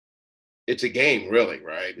it's a game, really,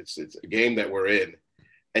 right? It's a game that we're in,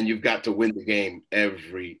 and you've got to win the game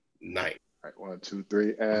every night. All right, 1, 2,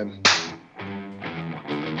 3, and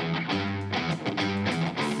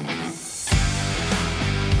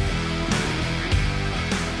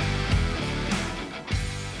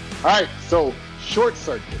all right. So, Short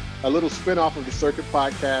Circuit, a little spinoff of the Circuit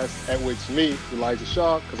podcast, at which me, Elijah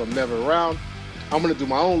Shaw, because I'm never around, I'm going to do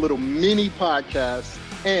my own little mini podcast,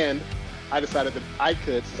 and I decided that I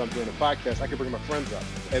could, since I'm doing a podcast, I could bring my friends up.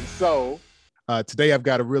 And so today I've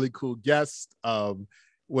got a really cool guest.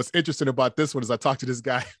 What's interesting about this one is I talk to this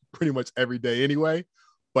guy pretty much every day anyway.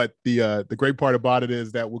 But the great part about it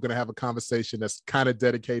is that we're going to have a conversation that's kind of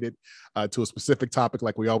dedicated to a specific topic,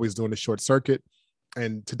 like we always do in the Short Circuit.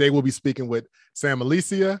 And today we'll be speaking with Sam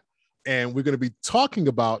Alicea, and we're going to be talking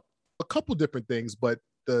about a couple different things, but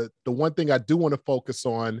the one thing I do want to focus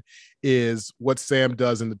on is what Sam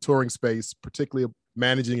does in the touring space, particularly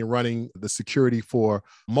managing and running the security for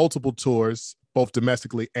multiple tours, both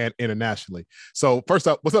domestically and internationally. So first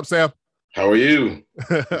up, what's up, Sam? How are you?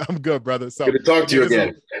 I'm good, brother. So good to talk to you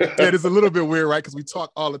again. It is a little bit weird, right? Because we talk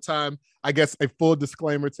all the time. I guess a full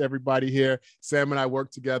disclaimer to everybody here. Sam and I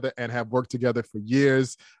work together and have worked together for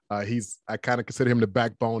years. I kind of consider him the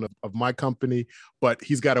backbone of my company, but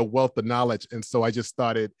he's got a wealth of knowledge. And so I just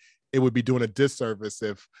thought it would be doing a disservice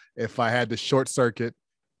if I had to short circuit,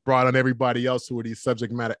 brought on everybody else who are these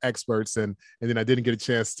subject matter experts, and then I didn't get a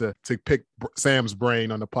chance to pick Sam's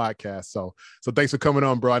brain on the podcast. So thanks for coming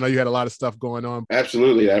on, bro. I know you had a lot of stuff going on.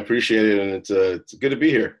 Absolutely, I appreciate it, and it's good to be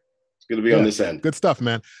here. It's good to be on this end. Good stuff,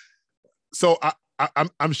 man. So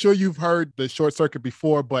I'm sure you've heard the Short Circuit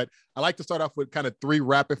before, but I like to start off with kind of 3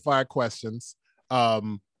 rapid fire questions.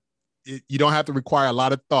 You don't have to require a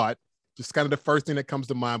lot of thought, just kind of the first thing that comes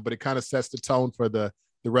to mind, but it kind of sets the tone for the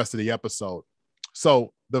rest of the episode.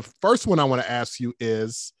 So the first one I want to ask you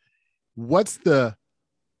is, what's the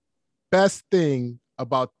best thing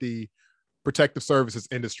about the protective services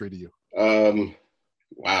industry to you?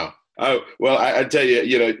 Wow. Well, I tell you,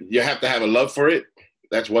 you have to have a love for it.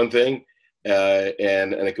 That's one thing.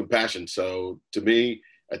 And a compassion. So to me,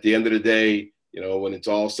 at the end of the day, when it's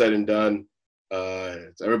all said and done,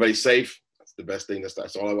 everybody's safe. That's the best thing.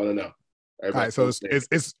 That's all I want to know. All right, so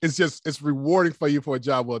it's rewarding for you for a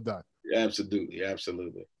job well done. Absolutely.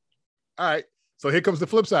 All right, so here comes the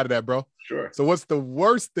flip side of that, bro. Sure. So what's the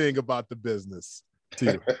worst thing about the business to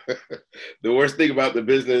you? The worst thing about the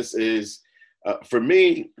business is, for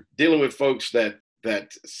me, dealing with folks that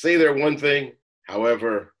say they're one thing,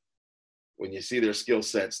 however, when you see their skill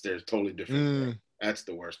sets, they're totally different. That's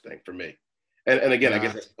the worst thing for me. And again, I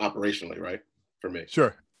guess that's operationally, right, for me.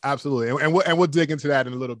 Sure, absolutely. And we'll dig into that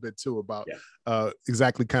in a little bit too about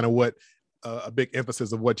exactly kind of what a big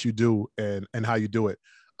emphasis of what you do and how you do it.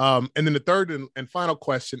 And then the third and final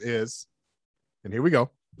question is, and here we go.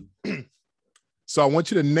 So I want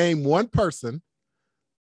you to name one person,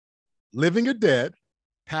 living or dead,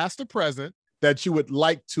 past or present, that you would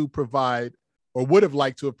like to provide or would have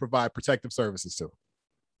liked to have provide protective services to.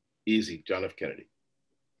 Easy, John F. Kennedy.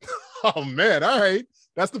 Oh, man. All right.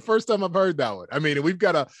 That's the first time I've heard that one. I mean, we've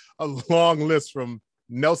got a long list from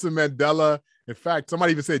Nelson Mandela. In fact,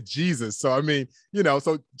 somebody even said Jesus. So, I mean,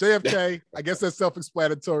 so JFK, I guess that's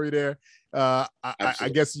self-explanatory there. I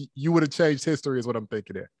guess you would have changed history is what I'm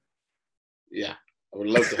thinking there. Yeah, I would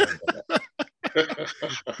love to have that.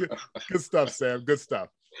 Good stuff, Sam. Good stuff.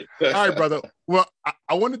 All right, brother. Well,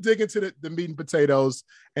 I want to dig into the meat and potatoes.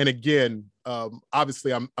 And again,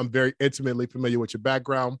 obviously, I'm very intimately familiar with your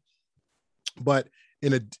background. But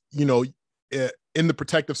in the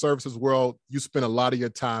protective services world, you spend a lot of your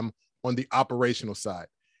time on the operational side.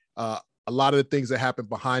 A lot of the things that happen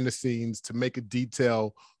behind the scenes to make a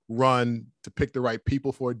detail run, to pick the right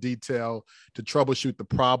people for a detail, to troubleshoot the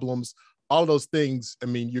problems, all of those things, I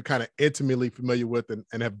mean, you're kind of intimately familiar with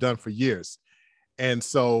and have done for years. And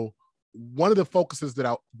so one of the focuses that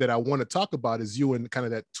I want to talk about is you in kind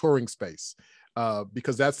of that touring space,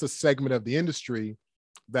 because that's the segment of the industry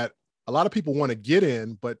that a lot of people want to get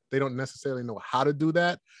in, but they don't necessarily know how to do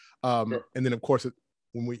that. Sure. And then, of course,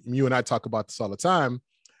 when you and I talk about this all the time,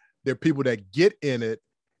 there are people that get in it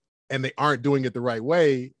and they aren't doing it the right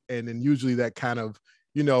way. And then usually that kind of,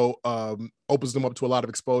 opens them up to a lot of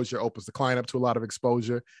exposure, opens the client up to a lot of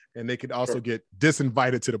exposure, and they could also get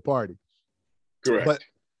disinvited to the party. Correct.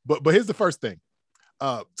 But here's the first thing.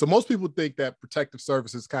 So most people think that protective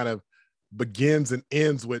services kind of begins and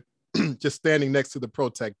ends with just standing next to the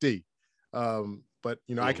protectee. But,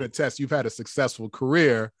 I can attest you've had a successful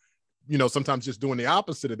career, sometimes just doing the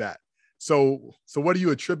opposite of that. So what do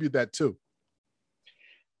you attribute that to?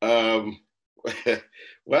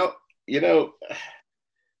 Well,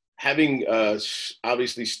 having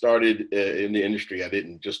obviously started in the industry, I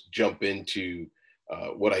didn't just jump into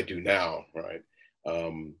what I do now, right?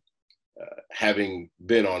 Um, Having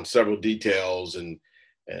been on several details and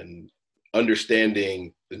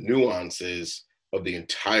understanding the nuances of the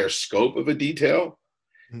entire scope of a detail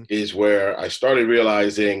Mhm. is where I started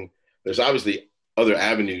realizing there's obviously other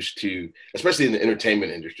avenues to, especially in the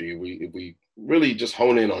entertainment industry. We really just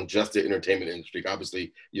hone in on just the entertainment industry.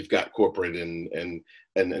 Obviously, you've got corporate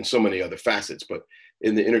and so many other facets, but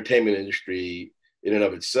in the entertainment industry, in and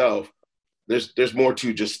of itself, there's more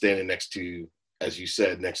to just standing next to, as you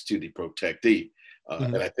said, next to the protectee.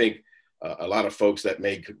 Mhm. And I think a lot of folks that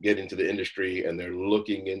may get into the industry and they're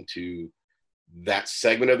looking into that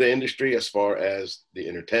segment of the industry as far as the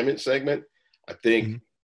entertainment segment, I think Mhm.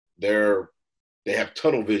 they're they have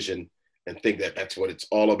tunnel vision and think that that's what it's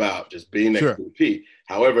all about, just being next Sure. to the P.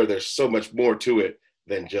 However, there's so much more to it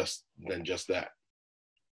than just that.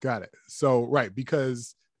 Got it. So, right,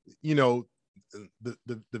 because, you know,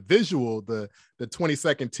 the visual, the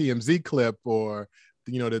 20-second TMZ clip, or,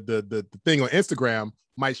 you know, the thing on Instagram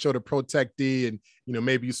might show the protectee, and, you know,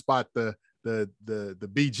 maybe you spot the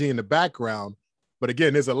BG in the background. But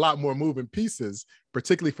again, there's a lot more moving pieces,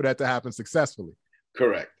 particularly for that to happen successfully.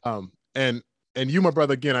 Correct. And you, my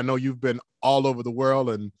brother, again, I know you've been all over the world,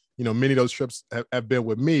 and, you know, many of those trips have been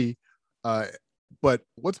with me. But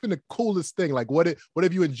what's been the coolest thing? Like, what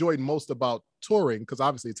have you enjoyed most about touring? Because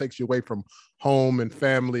obviously it takes you away from home and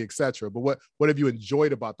family, etc. But what have you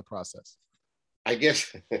enjoyed about the process? I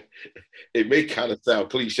guess it may kind of sound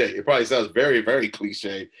cliche. It probably sounds very, very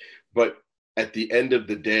cliche, but at the end of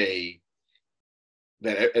the day,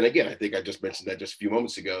 that, and again, I think I just mentioned that just a few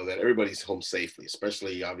moments ago, that everybody's home safely,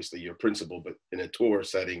 especially obviously your principal, but in a tour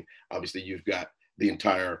setting, obviously you've got the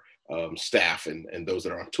entire staff and those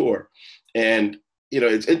that are on tour. And,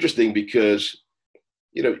 it's interesting because,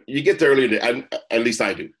 you get there early, at least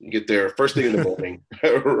I do. You get there first thing in the morning,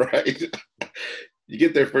 right? You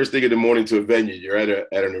get there first thing in the morning to a venue. You're at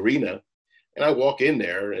an arena, and I walk in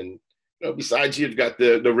there, and besides you've got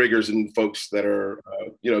the riggers and folks that are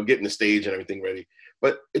getting the stage and everything ready,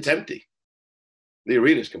 but it's empty. The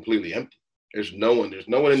arena is completely empty. There's no one. There's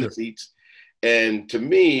no one in the Sure. seats, and to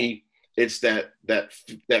me, it's that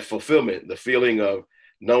fulfillment, the feeling of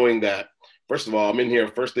knowing that first of all, I'm in here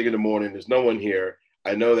first thing in the morning. There's no one here.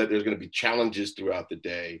 I know that there's going to be challenges throughout the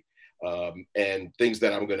day, and things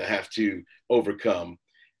that I'm going to have to overcome.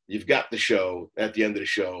 You've got the show at the end of the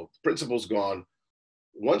show. The principal's gone.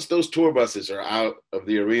 Once those tour buses are out of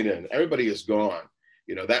the arena and everybody is gone,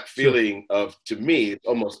 that Sure. feeling of, to me,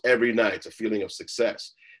 almost every night, it's a feeling of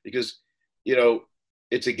success because, you know,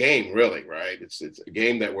 it's a game really, right? It's a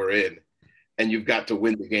game that we're in, and you've got to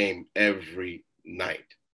win the game every night.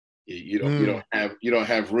 Mm. You don't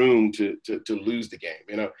have room to lose the game.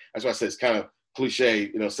 That's why I say it's kind of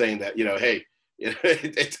cliche, saying that, hey,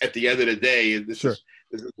 it's at the end of the day, Sure.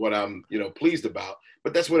 this is what I'm, pleased about.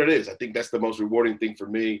 But that's what it is. I think that's the most rewarding thing for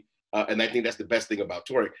me. And I think that's the best thing about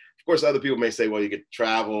touring. Of course, other people may say, well, you get to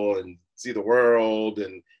travel and see the world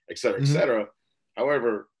and et cetera, et Mhm. cetera.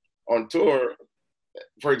 However, on tour,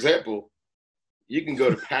 for example, you can go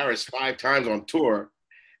to Paris 5 times on tour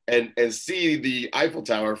and see the Eiffel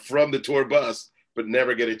Tower from the tour bus, but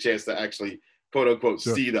never get a chance to actually, quote unquote,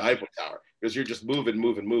 Sure. see the Eiffel Tower because you're just moving,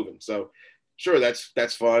 moving, moving. So sure,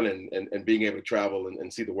 that's fun and being able to travel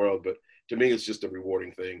and see the world. But to me, it's just a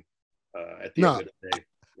rewarding thing at the end No, of the day.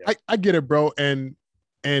 Yeah. I get it, bro. And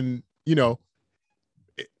you know,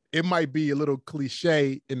 it might be a little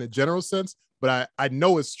cliche in the general sense, but I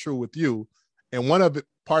know it's true with you. And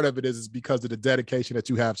part of it is because of the dedication that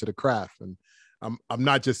you have to the craft. And I'm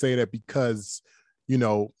not just saying that because,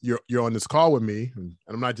 you're on this call with me, and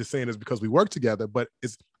I'm not just saying this because we work together, but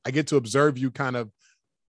I get to observe you kind of,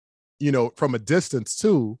 from a distance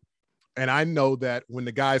too. And I know that when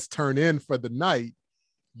the guys turn in for the night,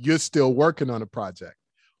 you're still working on a project,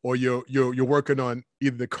 or you're working on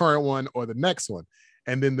either the current one or the next one.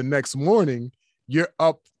 And then the next morning, you're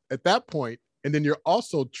up at that point, and then you're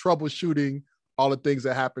also troubleshooting all the things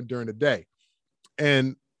that happened during the day.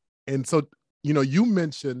 And so, you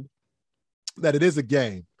mentioned that it is a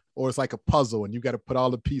game, or it's like a puzzle, and you got to put all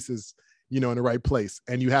the pieces, in the right place,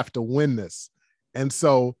 and you have to win this. And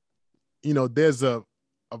so, there's a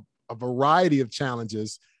variety of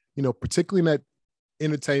challenges, particularly in that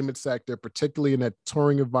entertainment sector, particularly in that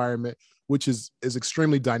touring environment, which is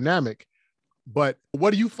extremely dynamic. But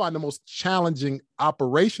what do you find the most challenging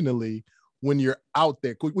operationally when you're out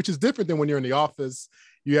there, which is different than when you're in the office?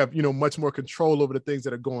 You have, much more control over the things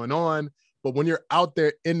that are going on. But when you're out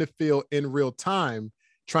there in the field in real time,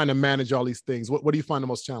 trying to manage all these things, what do you find the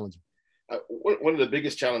most challenging? one of the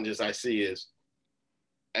biggest challenges I see is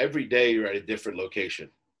every day you're at a different location.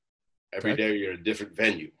 Every day you're at a different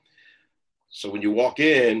venue. So when you walk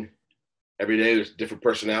in, every day there's different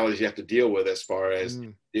personalities you have to deal with as far as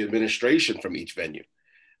the administration from each venue.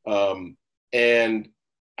 And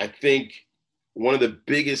I think one of the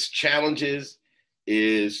biggest challenges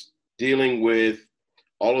is dealing with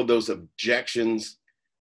all of those objections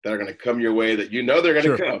that are going to come your way that you know they're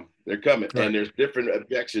going to come. They're coming. Right. And there's different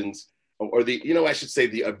objections, or I should say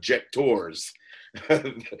the objectors,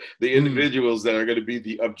 the individuals that are going to be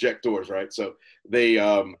the objectors, right? So they,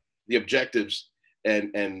 the objectives,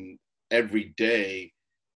 and every day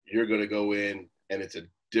you're going to go in and it's a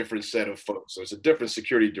different set of folks. So it's a different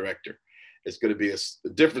security director. It's going to be a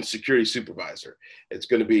different security supervisor.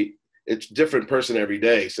 It's different person every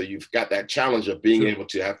day. So you've got that challenge of being able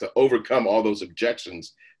to have to overcome all those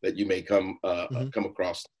objections that you may come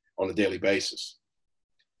across on a daily basis.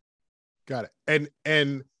 Got it.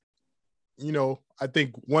 And I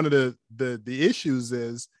think one of the issues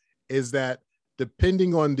is that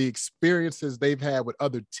depending on the experiences they've had with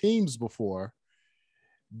other teams before,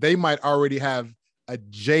 they might already have a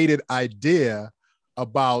jaded idea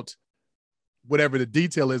about whatever the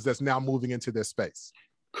detail is that's now moving into their space.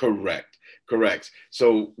 Correct.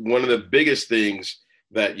 So one of the biggest things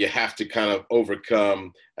that you have to kind of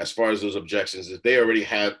overcome as far as those objections is they already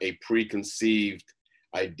have a preconceived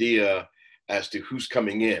idea as to who's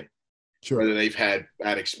coming in. Whether they've had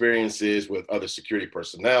bad experiences with other security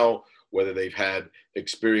personnel, whether they've had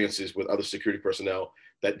experiences with other security personnel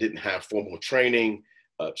that didn't have formal training.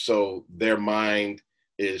 So their mind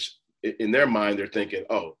is, in their mind, they're thinking,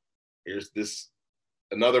 oh, here's this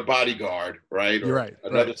another bodyguard, right? Or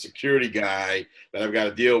another security guy that I've got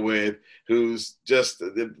to deal with who's just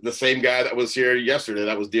the same guy that was here yesterday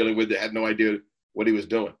that I was dealing with that had no idea what he was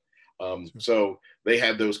doing. So they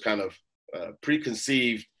had those kind of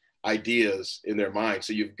preconceived ideas in their mind.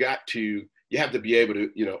 So you have to be able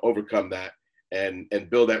to, overcome that and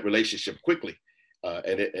build that relationship quickly.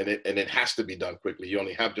 And it has to be done quickly. You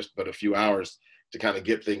only have just but a few hours to kind of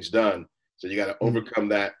get things done. So you got to overcome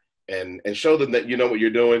that and show them that you know what you're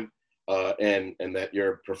doing and that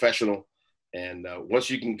you're professional. And once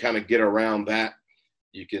you can kind of get around that,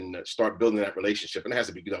 you can start building that relationship. And it has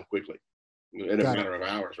to be done quickly in a matter of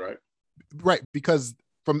hours, right? Right. Because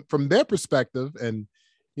from their perspective, and,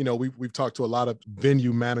 we've talked to a lot of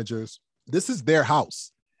venue managers, this is their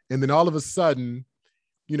house. And then all of a sudden,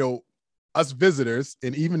 us visitors,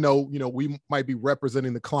 and even though, we might be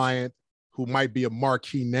representing the client who might be a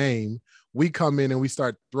marquee name, we come in and we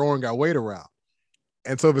start throwing our weight around.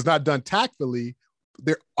 And so if it's not done tactfully,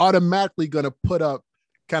 they're automatically going to put up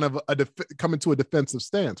kind of come into a defensive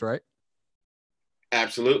stance, right?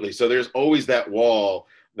 Absolutely. So there's always that wall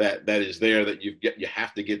that is there that you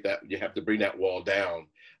have to bring that wall down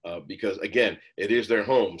because again, it is their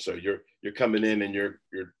home. So you're coming in and you're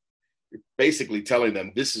basically telling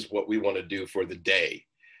them this is what we want to do for the day.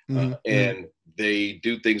 And they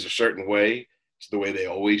do things a certain way. It's the way they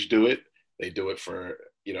always do it. They do it for,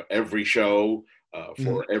 every show,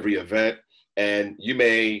 for every event. And you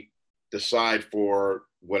may decide for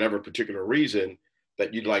whatever particular reason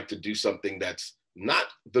that you'd like to do something that's not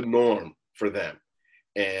the norm for them.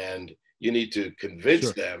 And you need to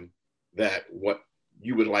convince them that what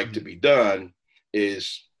you would like to be done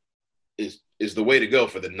is the way to go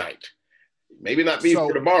for the night. Maybe not be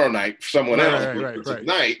for tomorrow night for someone else, but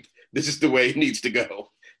tonight, this is the way it needs to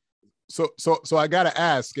go. So I got to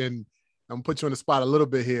ask, and I'm gonna put you on the spot a little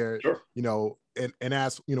bit here, and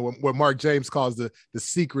ask, what Mark James calls the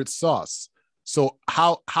secret sauce. So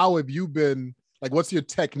how have you been, like, what's your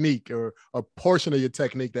technique or a portion of your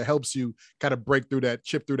technique that helps you kind of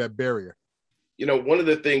chip through that barrier? One of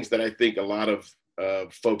the things that I think a lot of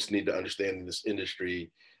folks need to understand in this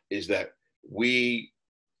industry is that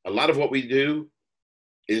a lot of what we do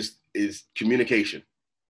is communication,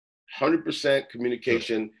 100%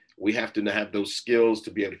 communication. We have to have those skills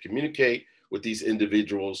to be able to communicate with these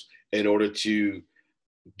individuals in order to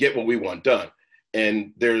get what we want done.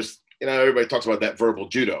 And there's, everybody talks about that verbal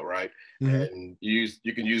judo, right? And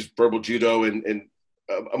you can use verbal judo in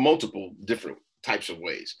multiple different types of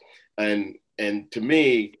ways. And to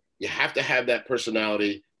me, you have to have that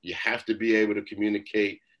personality. You have to be able to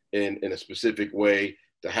communicate in a specific way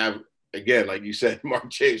to have, again, like you said, Mark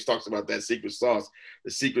James talks about that secret sauce.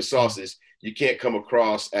 The secret sauce is you can't come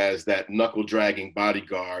across as that knuckle dragging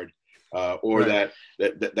bodyguard or that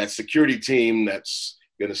security team that's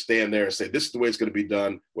going to stand there and say, this is the way it's going to be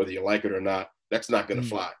done, whether you like it or not. That's not going to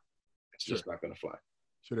fly. It's just not going to fly.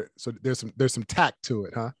 Sure. So there's some tact to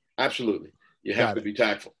it, huh? Absolutely. You have to be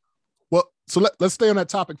tactful. Well, So let's stay on that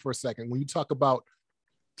topic for a second. When you talk about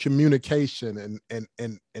communication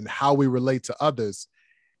and how we relate to others.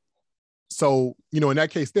 So, in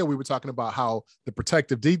that case there, we were talking about how the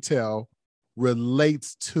protective detail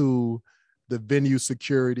relates to the venue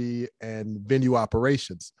security and venue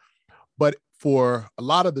operations. But for a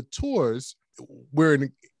lot of the tours, we're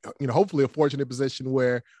in, hopefully a fortunate position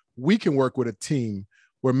where we can work with a team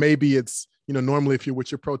where maybe it's, normally if you're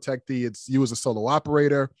with your protectee, it's you as a solo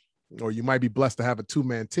operator, or you might be blessed to have a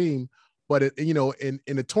two-man team. But in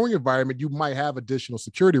a touring environment, you might have additional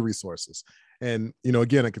security resources. And,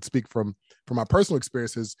 again, I could speak from my personal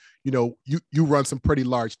experiences, you run some pretty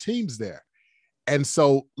large teams there. And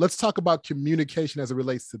so let's talk about communication as it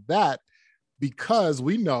relates to that, because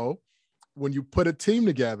we know when you put a team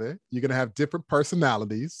together, you're going to have different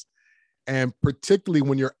personalities. And particularly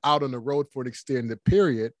when you're out on the road for an extended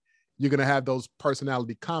period, you're going to have those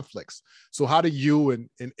personality conflicts. So how do you,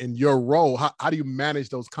 in your role, how do you manage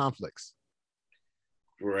those conflicts?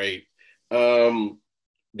 Great. There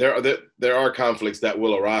are conflicts that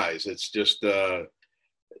will arise. It's just,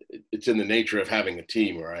 it's in the nature of having a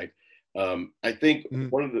team, right? I think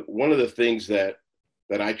one of the things that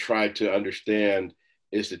I try to understand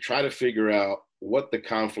is to try to figure out what the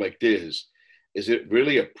conflict is. Is it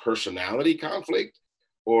really a personality conflict,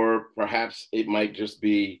 or perhaps it might just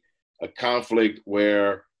be a conflict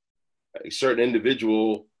where a certain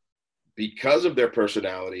individual, because of their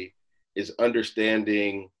personality, is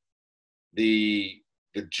understanding the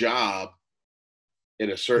job in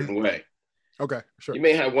a certain way. Okay, sure. You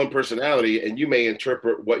may have one personality and you may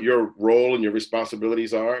interpret what your role and your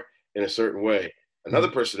responsibilities are in a certain way. Another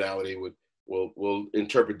personality will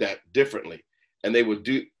interpret that differently, and they would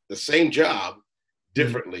do the same job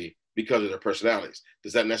differently because of their personalities.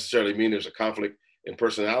 Does that necessarily mean there's a conflict in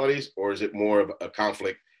personalities, or is it more of a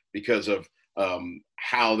conflict because of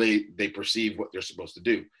how they perceive what they're supposed to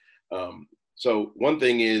do? So one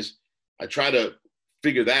thing is I try to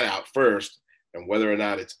figure that out first, and whether or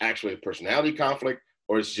not it's actually a personality conflict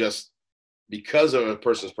or it's just because of a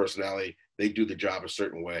person's personality, they do the job a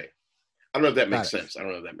certain way. I don't know if that makes sense. I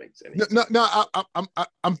don't know if that makes any sense. No,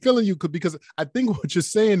 I'm feeling you, because I think what you're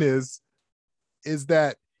saying is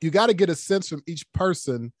that you got to get a sense from each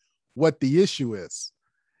person what the issue is.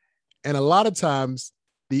 And a lot of times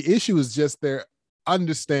the issue is just their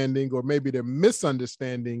understanding or maybe their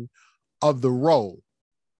misunderstanding of the role.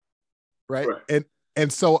 Right.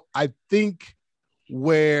 And so I think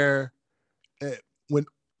when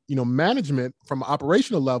management from an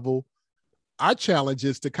operational level, our challenge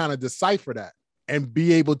is to kind of decipher that and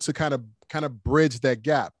be able to kind of bridge that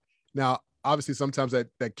gap. Now, obviously, sometimes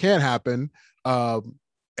that can happen.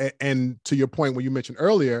 And to your point, when you mentioned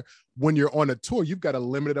earlier, when you're on a tour, you've got a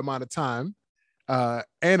limited amount of time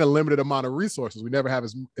and a limited amount of resources. We never have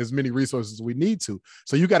as many resources as we need to.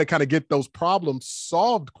 So you got to kind of get those problems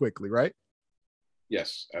solved quickly, right?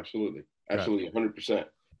 Yes, absolutely. Absolutely, 100%.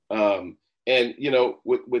 And,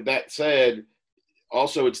 with that said,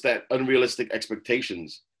 also it's that unrealistic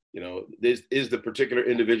expectations. Is the particular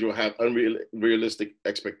individual have unrealistic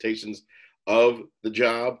expectations of the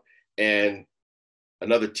job, and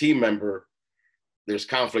another team member, there's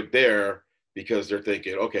conflict there because they're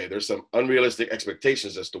thinking, okay, there's some unrealistic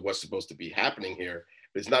expectations as to what's supposed to be happening here.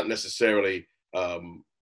 But it's not necessarily a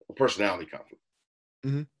personality conflict.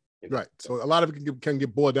 Mm-hmm. Right. So a lot of it can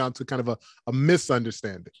get boiled down to kind of a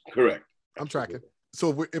misunderstanding. Correct. I'm tracking.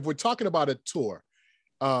 So if we're talking about a tour,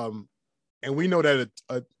 and we know that,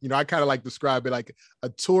 I kind of like describe it like a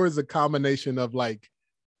tour is a combination of like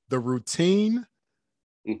the routine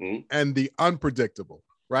and the unpredictable,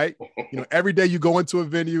 right? Every day you go into a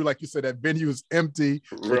venue, like you said, that venue is empty,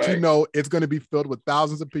 but it's going to be filled with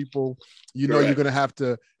thousands of people. You're going to have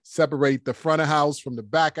to separate the front of house from the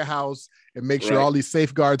back of house and make sure all these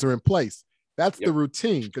safeguards are in place. That's the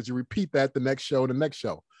routine, because you repeat that the next show and the next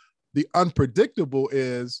show. The unpredictable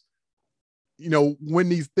is, when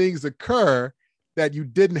these things occur that you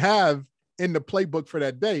didn't have in the playbook for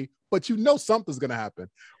that day, but something's going to happen.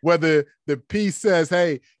 Whether the piece says,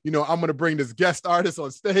 hey, I'm going to bring this guest artist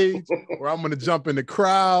on stage, or I'm going to jump in the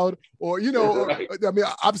crowd, or,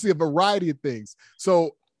 obviously a variety of things.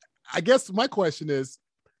 So I guess my question is,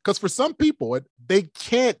 because for some people, they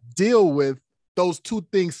can't deal with those two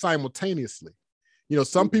things simultaneously.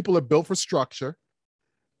 Some people are built for structure.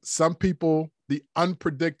 Some people, the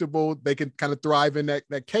unpredictable, they can kind of thrive in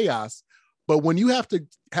that chaos. But when you have to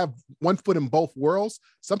have one foot in both worlds,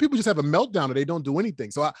 some people just have a meltdown or they don't do anything.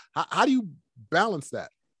 So how do you balance that?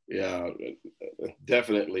 Yeah,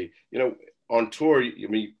 definitely. On tour,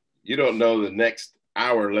 you don't know the next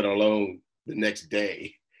hour, let alone the next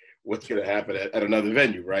day, what's going to happen at another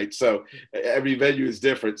venue, right? So every venue is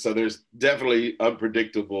different. So there's definitely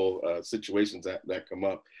unpredictable situations that come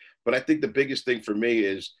up. But I think the biggest thing for me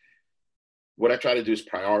is what I try to do is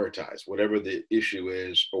prioritize whatever the issue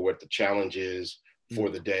is or what the challenge is for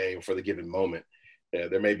the day or for the given moment.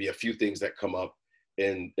 There may be a few things that come up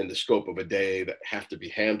in the scope of a day that have to be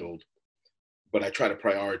handled, but I try to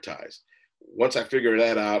prioritize. Once I figure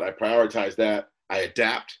that out, I prioritize that, I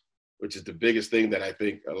adapt, which is the biggest thing that I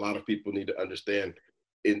think a lot of people need to understand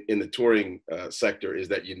in the touring sector, is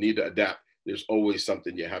that you need to adapt. There's always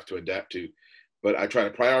something you have to adapt to. But I try to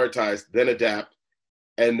prioritize, then adapt,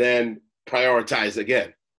 and then prioritize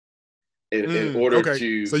again in order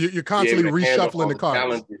to. So you're constantly reshuffling the cards.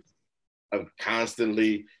 Challenges of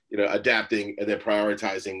constantly, adapting and then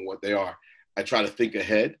prioritizing what they are. I try to think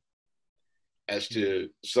ahead as to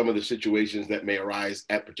some of the situations that may arise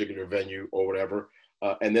at particular venue or whatever.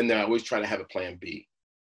 And then I always try to have a plan B,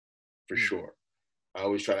 for sure. I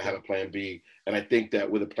always try to have a plan B. And I think that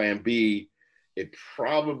with a plan B, it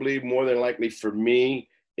probably more than likely for me,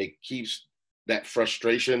 it keeps that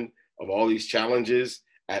frustration of all these challenges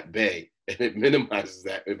at bay. And it minimizes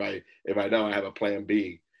that if I know I have a plan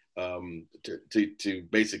B to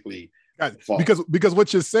basically fall. Because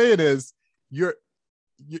what you're saying is you're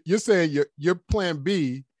saying your plan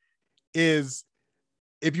B is,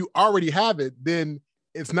 if you already have it, then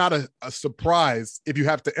it's not a surprise if you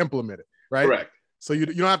have to implement it, right? Correct. So you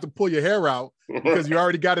don't have to pull your hair out because you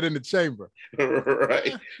already got it in the chamber.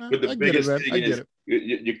 Right. But the biggest thing is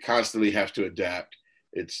you constantly have to adapt.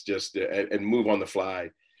 It's just and move on the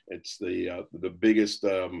fly. It's the biggest.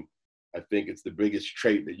 I think it's the biggest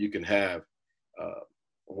trait that you can have,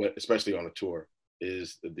 especially on a tour,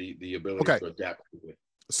 is the ability to adapt quickly.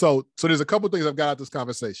 So there's a couple of things I've got out of this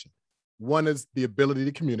conversation. One is the ability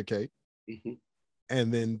to communicate,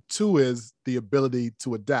 and then two is the ability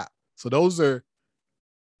to adapt. So those are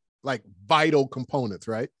like vital components,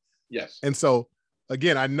 right? Yes. And so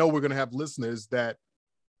again, I know we're going to have listeners that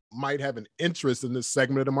might have an interest in this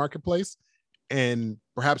segment of the marketplace, and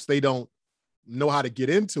perhaps they don't know how to get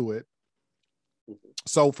into it.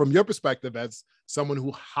 So from your perspective, as someone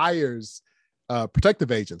who hires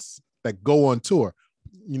protective agents that go on tour,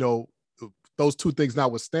 those two things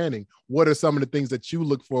notwithstanding, what are some of the things that you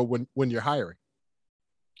look for when you're hiring?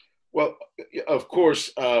 Well, of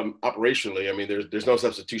course, operationally, I mean, there's no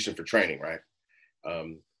substitution for training, right?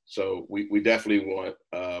 So we definitely want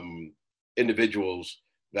individuals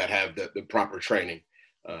that have the proper training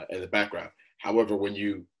and the background. However, when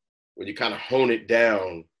you kind of hone it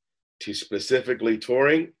down to specifically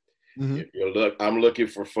touring, I'm looking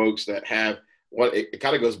for folks that have one. It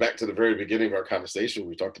kind of goes back to the very beginning of our conversation.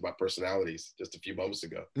 We talked about personalities just a few moments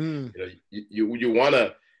ago. You want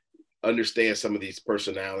to understand some of these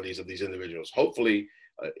personalities of these individuals. Hopefully,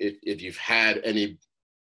 if you've had any,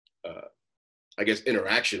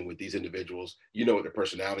 interaction with these individuals, you know what their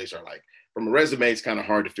personalities are like. From a resume, it's kind of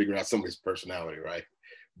hard to figure out somebody's personality, right?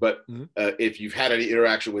 But if you've had any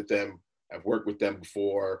interaction with them, I've worked with them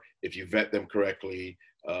before, if you vet them correctly,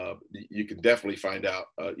 you can definitely find out,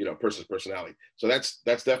 a person's personality. So that's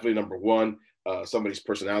definitely number one. Somebody's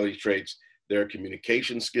personality traits, their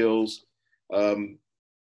communication skills,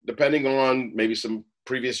 depending on maybe some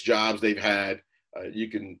previous jobs they've had, you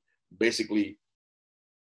can basically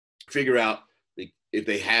figure out if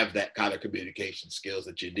they have that kind of communication skills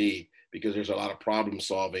that you need, because there's a lot of problem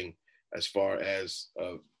solving as far as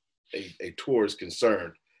a tour is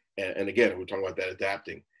concerned. And again, we're talking about that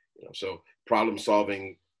adapting. So problem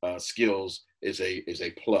solving skills is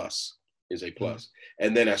a plus.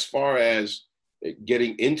 And then as far as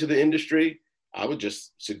getting into the industry, I would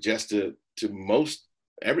just suggest to most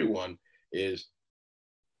everyone is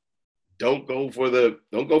don't go for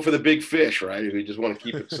the big fish, right? We just want to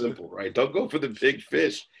keep it simple, right? Don't go for the big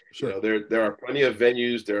fish. Sure. There are plenty of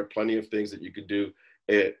venues, there are plenty of things that you could do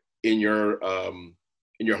in your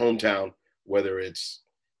hometown, whether it's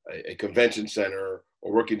a convention center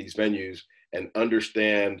or working these venues, and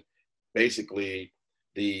understand basically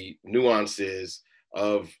the nuances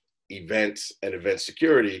of events and event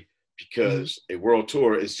security, because a world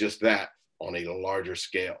tour is just that on a larger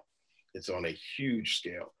scale. It's on a huge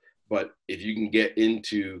scale. But if you can get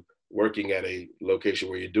into working at a location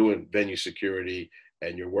where you're doing venue security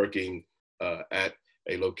and you're working at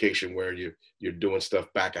a location where you're doing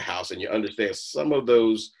stuff back of house and you understand some of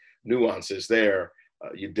those nuances there,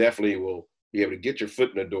 you definitely will be able to get your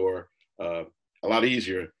foot in the door a lot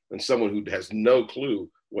easier than someone who has no clue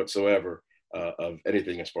whatsoever of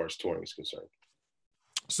anything as far as touring is concerned.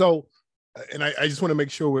 So, and I just want to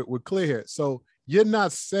make sure we're clear here. So you're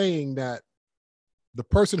not saying that the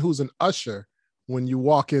person who's an usher when you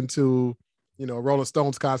walk into, a Rolling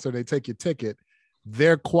Stones concert, they take your ticket,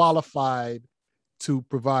 they're qualified to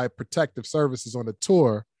provide protective services on the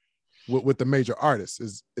tour with the major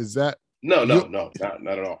artists. Is that? No, not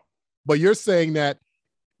at all. But you're saying that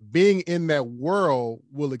being in that world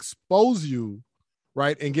will expose you,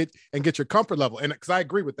 right, and get your comfort level. And because I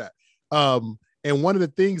agree with that. And one of the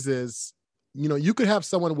things is, you could have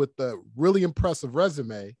someone with a really impressive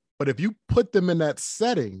resume, but if you put them in that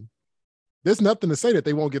setting, there's nothing to say that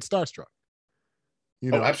they won't get starstruck.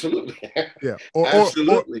 Oh, absolutely. Yeah.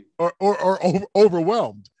 Absolutely. Or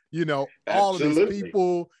overwhelmed, all of Absolutely. these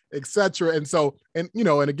people, etc. And so, and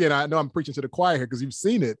again, I know I'm preaching to the choir here because you've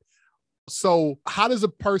seen it. So how does a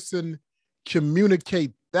person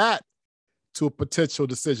communicate that to a potential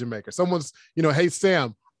decision maker? Someone's, hey,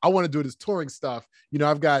 Sam, I want to do this touring stuff.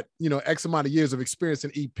 I've got, X amount of years of experience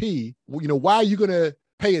in EP. Why are you going to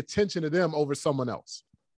pay attention to them over someone else?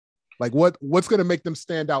 Like what's going to make them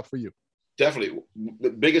stand out for you? Definitely. The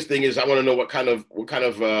biggest thing is I want to know what kind of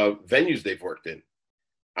venues they've worked in.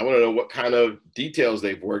 I want to know what kind of details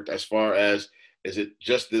they've worked as far as, is it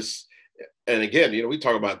just this? And again, we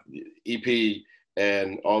talk about EP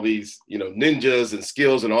and all these, ninjas and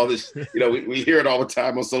skills and all this, we hear it all the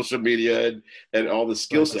time on social media and all the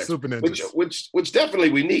skill sets, super ninjas. which definitely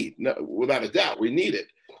we need, without a doubt, we need it.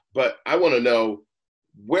 But I want to know,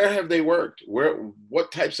 where have they worked?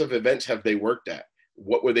 What types of events have they worked at?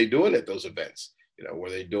 What were they doing at those events? Were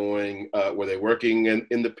they working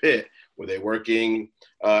in the pit? Were they working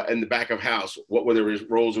in the back of house? What were their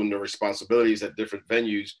roles and their responsibilities at different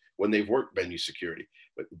venues when they've worked venue security?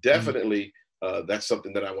 But definitely, that's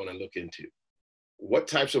something that I want to look into. What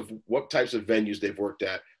types of venues they've worked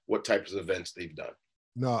at? What types of events they've done?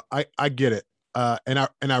 No, I get it, and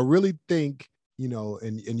I really think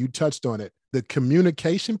and you touched on it. The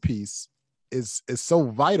communication piece is so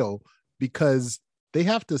vital because they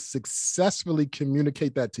have to successfully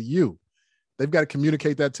communicate that to you. They've got to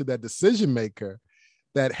communicate that to that decision maker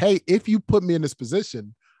that, hey, if you put me in this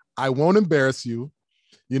position, I won't embarrass you.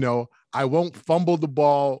 I won't fumble the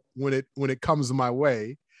ball when it comes my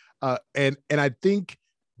way. And I think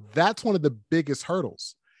that's one of the biggest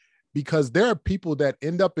hurdles, because there are people that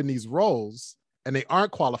end up in these roles and they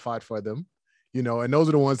aren't qualified for them, and those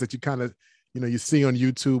are the ones that you kind of, you see on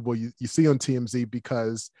YouTube or you see on TMZ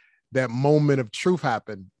because that moment of truth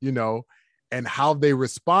happened, and how they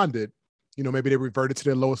responded, maybe they reverted to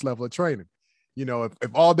their lowest level of training.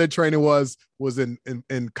 If all their training was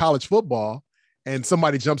in college football and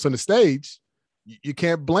somebody jumps on the stage, you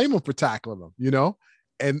can't blame them for tackling them,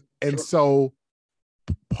 and Sure. So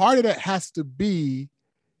part of that has to be,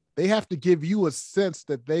 they have to give you a sense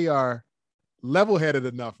that they are level-headed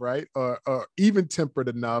enough, right? Or even-tempered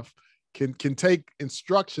enough, can take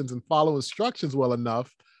instructions and follow instructions well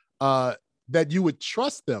enough that you would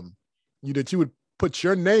trust them, that you would put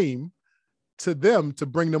your name to them to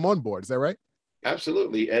bring them on board. Is that right?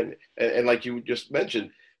 Absolutely. And like you just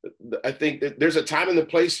mentioned, I think that there's a time and a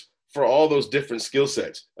place for all those different skill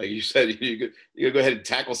sets. Like you said, you go ahead and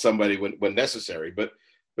tackle somebody when necessary, but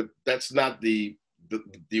that's not the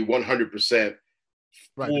 100%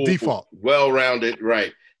 right, the default, well-rounded,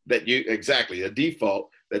 right, that you exactly the default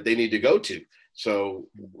that they need to go to. So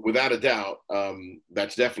without a doubt,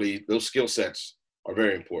 that's definitely, those skill sets are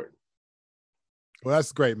very important. Well,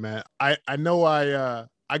 that's great, man. I know I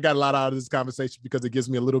got a lot out of this conversation because it gives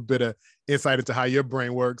me a little bit of insight into how your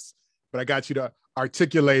brain works, but I got you to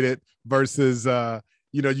articulate it versus,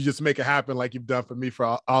 you just make it happen like you've done for me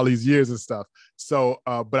for all these years and stuff. So,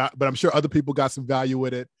 but I'm sure other people got some value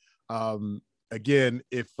with it. Again,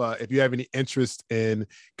 if you have any interest in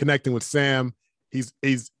connecting with Sam, he's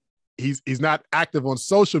not active on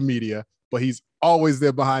social media, but he's always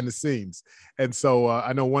there behind the scenes. And so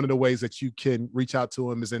I know one of the ways that you can reach out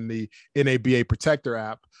to him is in the NABA Protector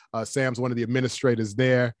app. Sam's one of the administrators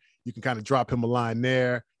there. You can kind of drop him a line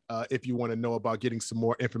there if you want to know about getting some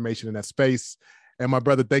more information in that space. And my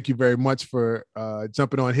brother, thank you very much for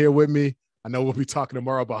jumping on here with me. I know we'll be talking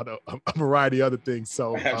tomorrow about a variety of other things.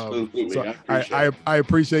 So, absolutely. So I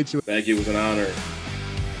appreciate you. Thank you. It was an honor.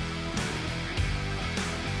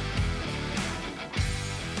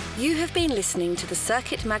 You have been listening to the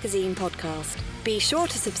Circuit Magazine podcast. Be sure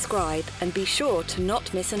to subscribe and be sure to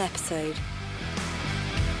not miss an episode.